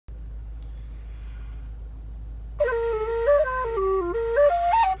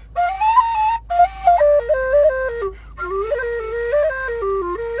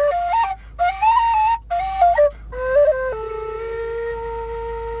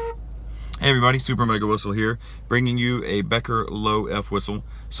Hey everybody, Super Mega Whistle here, bringing you a Becker Low F Whistle.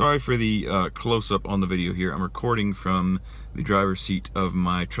 Sorry for the close-up on the video here. I'm recording from the driver's seat of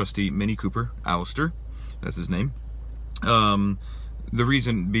my trusty Mini Cooper, Alistair. That's his name. The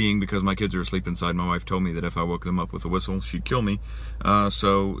reason being because my kids are asleep inside. My wife told me that if I woke them up with a whistle, she'd kill me.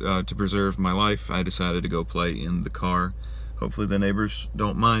 So to preserve my life, I decided to go play in the car. Hopefully the neighbors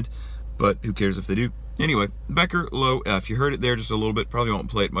don't mind, but who cares if they do. Anyway, Becker Low F. You heard it there just a little bit. Probably won't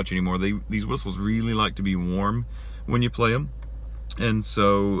play it much anymore. These whistles really like to be warm when you play them. And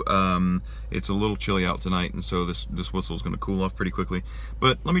so it's a little chilly out tonight, and so this whistle is going to cool off pretty quickly.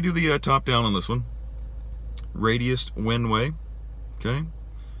 But let me do the top down on this one. Radius Windway. Okay.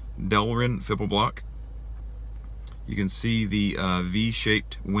 Delrin Fipple Block. You can see the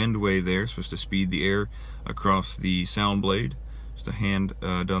V-shaped windway there. Supposed to speed the air across the sound blade. Just a hand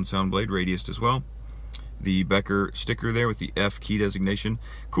done sound blade, radiused as well. The Becker sticker there with the F key designation.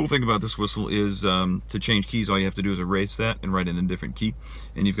 Cool thing about this whistle is to change keys, all you have to do is erase that and write in a different key,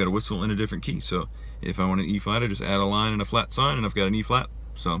 and you've got a whistle in a different key. So if I want an E flat, I just add a line and a flat sign, and I've got an E flat.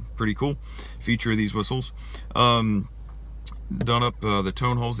 So pretty cool feature of these whistles. Done up the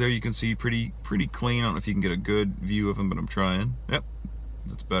tone holes there. You can see pretty clean. I don't know if you can get a good view of them, but I'm trying. Yep,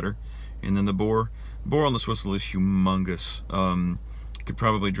 that's better. And then the bore on this whistle is humongous. Could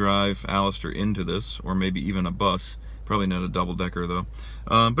probably drive Alistair into this, or maybe even a bus. Probably not a double-decker though.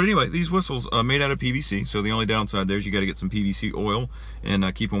 But anyway, these whistles are made out of PVC, so the only downside there is you got to get some PVC oil and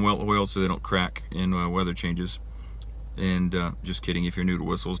keep them well oiled so they don't crack in weather changes. And just kidding, if you're new to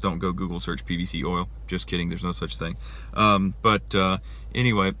whistles, don't go Google search PVC oil. Just kidding, there's no such thing.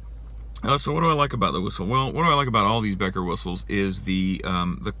 Anyway, so what do I like about the whistle? Well, what do I like about all these Becker whistles is the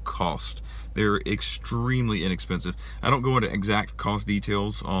cost. They're extremely inexpensive. I don't go into exact cost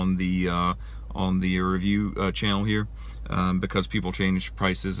details on the review channel here because people change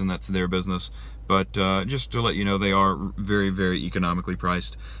prices and that's their business. But just to let you know, they are very, very economically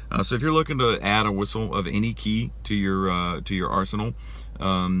priced. So if you're looking to add a whistle of any key to your arsenal,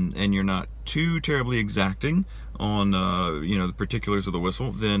 and you're not too terribly exacting on the particulars of the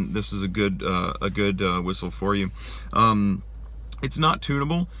whistle, then this is a good whistle for you. It's not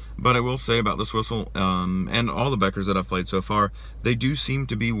tunable, but I will say about this whistle, and all the Beckers that I've played so far, they do seem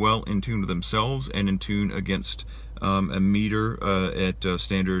to be well in tune with themselves and in tune against a meter at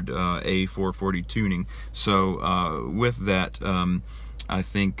standard A440 tuning. So with that, I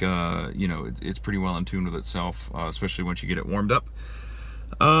think it's pretty well in tune with itself, especially once you get it warmed up.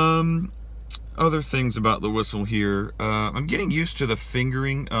 Other things about the whistle here, I'm getting used to the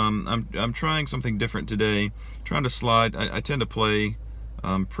fingering. I'm trying something different today. Trying to slide. I tend to play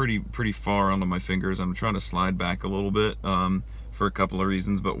pretty far onto my fingers. I'm trying to slide back a little bit for a couple of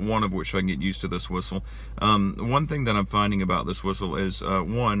reasons, but one of which I can get used to this whistle. One thing that I'm finding about this whistle is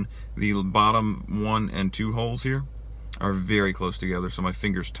one, the bottom 1 and 2 holes here are very close together, so my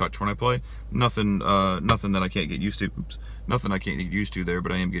fingers touch when I play. Nothing that I can't get used to. Oops. Nothing I can't get used to there,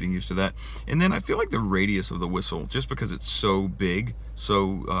 but I am getting used to that. And then I feel like the radius of the whistle, just because it's so big,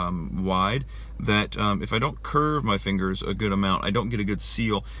 so wide, that if I don't curve my fingers a good amount, I don't get a good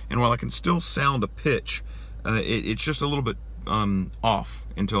seal. And while I can still sound a pitch, it's just a little bit off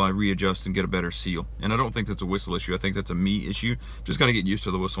until I readjust and get a better seal. And I don't think that's a whistle issue. I think that's a me issue. Just got to get used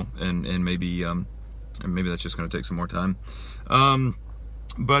to the whistle, and maybe that's just going to take some more time.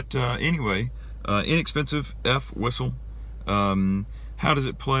 Anyway, inexpensive F whistle. How does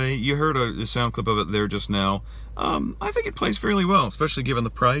it play? You heard a sound clip of it there just now. I think it plays fairly well, especially given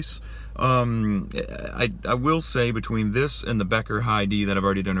the price. I will say between this and the Becker High D that I've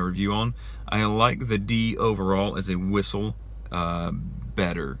already done a review on, I like the D overall as a whistle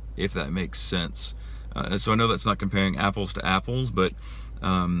better, if that makes sense. So I know that's not comparing apples to apples, but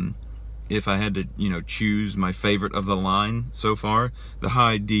if I had to, choose my favorite of the line so far, the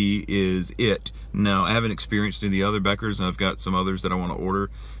High D is it. Now, I haven't experienced any of the other Beckers, and I've got some others that I want to order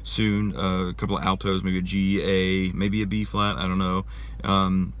soon. A couple of altos, maybe a G, A, maybe a B flat, I don't know.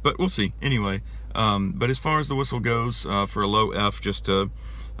 But we'll see. Anyway, but as far as the whistle goes, for a low F, just to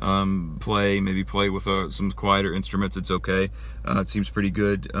maybe play with some quieter instruments, it's okay. It seems pretty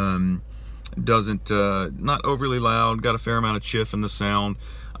good. Doesn't, not overly loud, got a fair amount of chiff in the sound.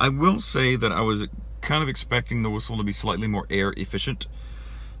 I will say that I was kind of expecting the whistle to be slightly more air efficient.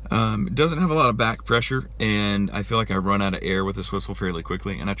 It doesn't have a lot of back pressure, and I feel like I run out of air with this whistle fairly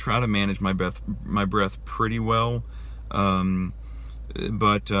quickly, and I try to manage my breath pretty well. I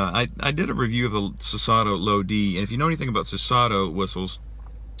did a review of the Susato Low D, and if you know anything about Susato whistles,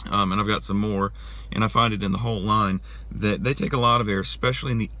 and I've got some more, and I find it in the whole line, that they take a lot of air,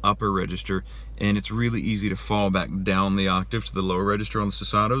 especially in the upper register, and it's really easy to fall back down the octave to the lower register on the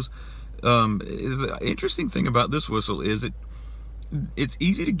Susatos. The interesting thing about this whistle is it's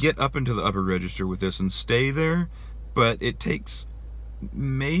easy to get up into the upper register with this and stay there, but it takes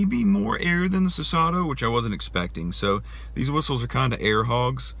maybe more air than the Susato, which I wasn't expecting. So these whistles are kind of air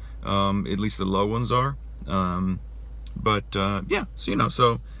hogs, at least the low ones are. Yeah, so you know,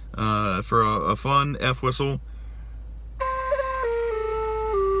 so for a fun F whistle.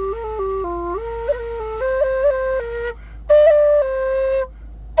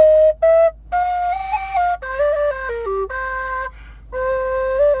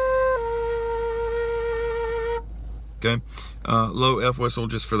 Okay, low F whistle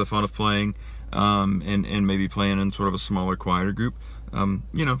just for the fun of playing, and maybe playing in sort of a smaller, quieter group.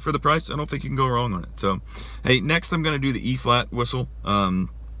 You know, for the price, I don't think you can go wrong on it. So, hey, next I'm going to do the E flat whistle.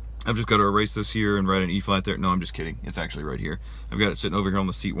 I've just got to erase this here and write an E flat there. No, I'm just kidding. It's actually right here. I've got it sitting over here on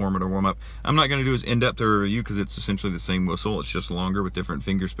the seat warmer to warm up. I'm not going to do as in-depth a review because it's essentially the same whistle. It's just longer with different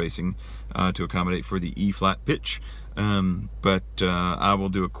finger spacing to accommodate for the E flat pitch. I will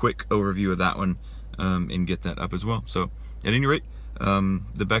do a quick overview of that one and get that up as well. So at any rate,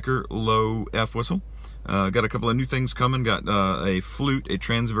 the Becker Low F Whistle. Got a couple of new things coming. Got a flute, a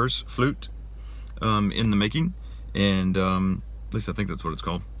transverse flute in the making, and at least I think that's what it's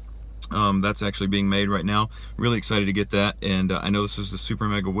called. That's actually being made right now. Really excited to get that, and I know this is the Super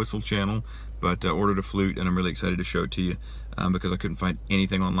Mega Whistle channel, but ordered a flute, and I'm really excited to show it to you because I couldn't find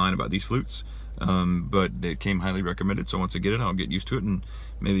anything online about these flutes. But it came highly recommended, so once I get it, I'll get used to it and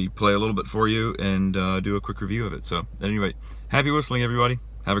maybe play a little bit for you and do a quick review of it. So at any rate, happy whistling, everybody.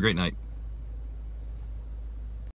 Have a great night.